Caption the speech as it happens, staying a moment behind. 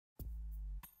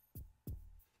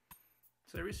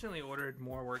So I recently ordered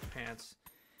more work pants,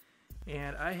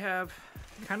 and I have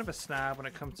kind of a snob when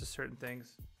it comes to certain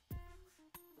things.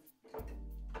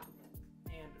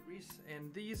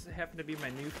 And these happen to be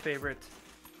my new favorite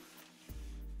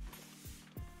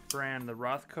brand, the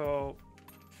Rothco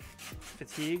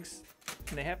fatigues,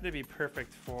 and they happen to be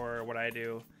perfect for what I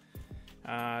do.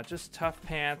 Just tough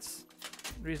pants,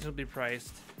 reasonably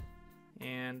priced,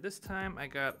 and this time I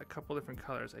got a couple different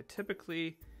colors. I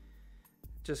typically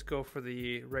just go for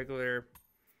the regular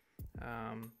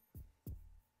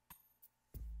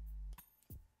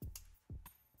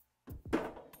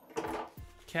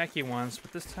khaki ones,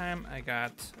 but this time I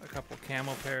got a couple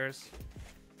camel pairs,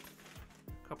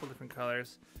 a couple different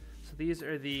colors. So these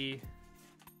are the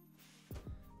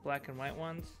black and white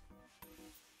ones.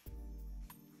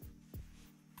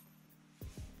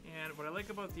 And what I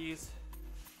like about these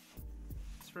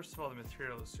is, first of all, the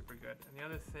material is super good. And the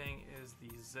other thing is the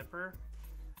zipper.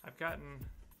 I've gotten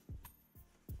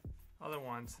other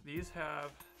ones. These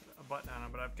have a button on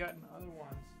them, but I've gotten other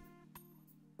ones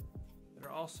that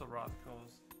are also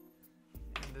Rothcos.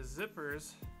 And the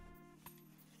zippers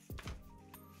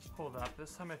hold up.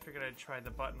 This time I figured I'd try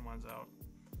the button ones out.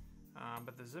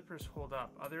 But the zippers hold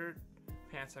up. Other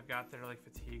pants I've got that are like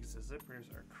fatigues, the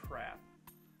zippers are crap.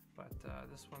 But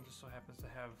this one just so happens to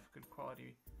have good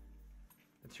quality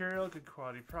material, good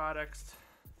quality products,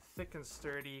 thick and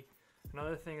sturdy.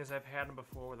 Another thing is I've had them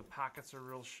before where the pockets are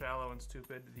real shallow and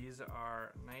stupid. These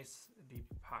are nice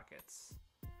deep pockets.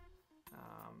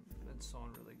 And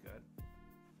sewn really good.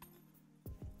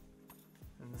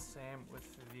 And the same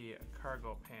with the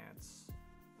cargo pants,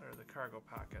 or the cargo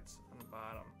pockets on the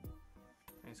bottom.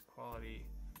 Nice quality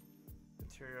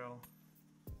material.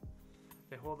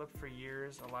 They hold up for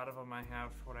years. A lot of them I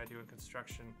have for what I do in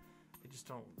construction. They just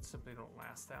simply don't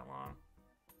last that long.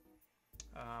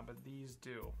 But these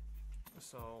do.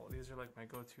 So these are like my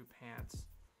go-to pants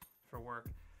for work.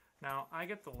 Now I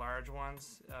get the large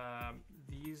ones.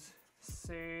 These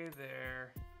say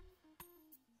they're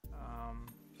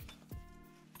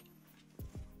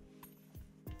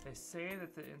they say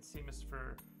that the inseam is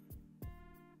for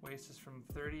waist is from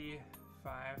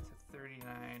 35 to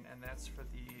 39, and that's for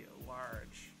the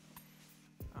large.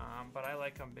 But I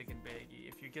like them big and baggy.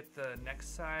 If you get the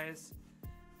next size,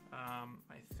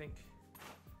 I think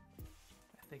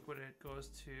what it goes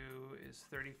to is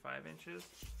 35 inches.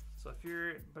 So if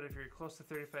you're close to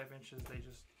 35 inches,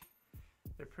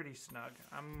 they're pretty snug.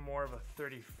 I'm more of a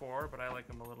 34, but I like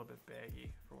them a little bit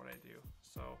baggy for what I do.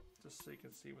 So just so you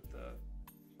can see what the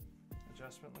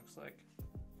adjustment looks like.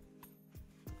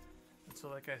 And so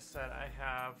like I said, I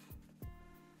have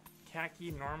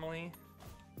khaki normally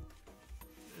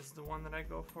is the one that I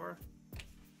go for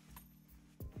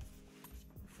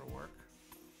work.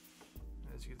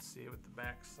 As you can see with the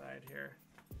back side here,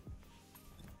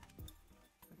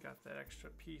 I got that extra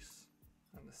piece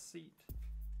on the seat.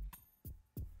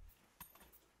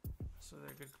 So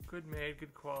they're good made,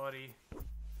 good quality,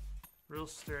 real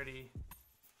sturdy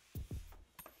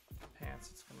pants.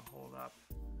 It's going to hold up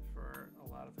for a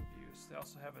lot of abuse. They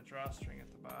also have a drawstring at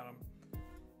the bottom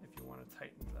if you want to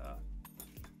tighten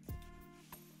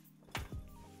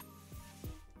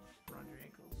around your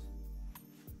ankles.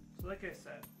 So like I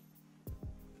said,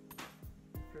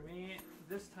 for me,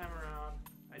 this time around,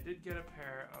 I did get a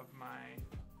pair of my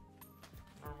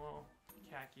normal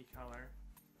khaki color,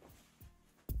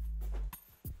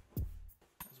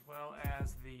 as well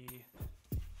as the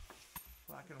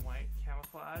black and white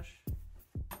camouflage.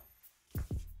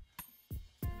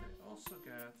 And I also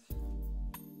got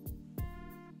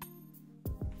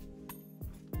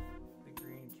the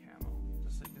green camo,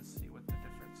 just so you can see what the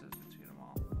difference is between them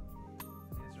all.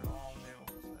 These are all new,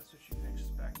 so that's what you can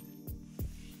expect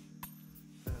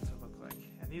for it to look like.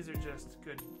 And these are just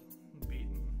good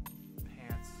beaten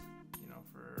pants, you know,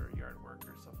 for yard work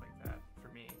or stuff like that, for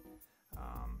me,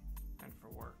 and for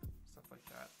work, stuff like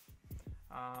that.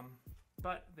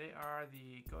 But they are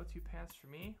the go-to pants for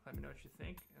me. Let me know what you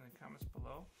think in the comments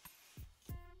below,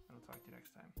 and I'll talk to you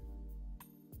next time.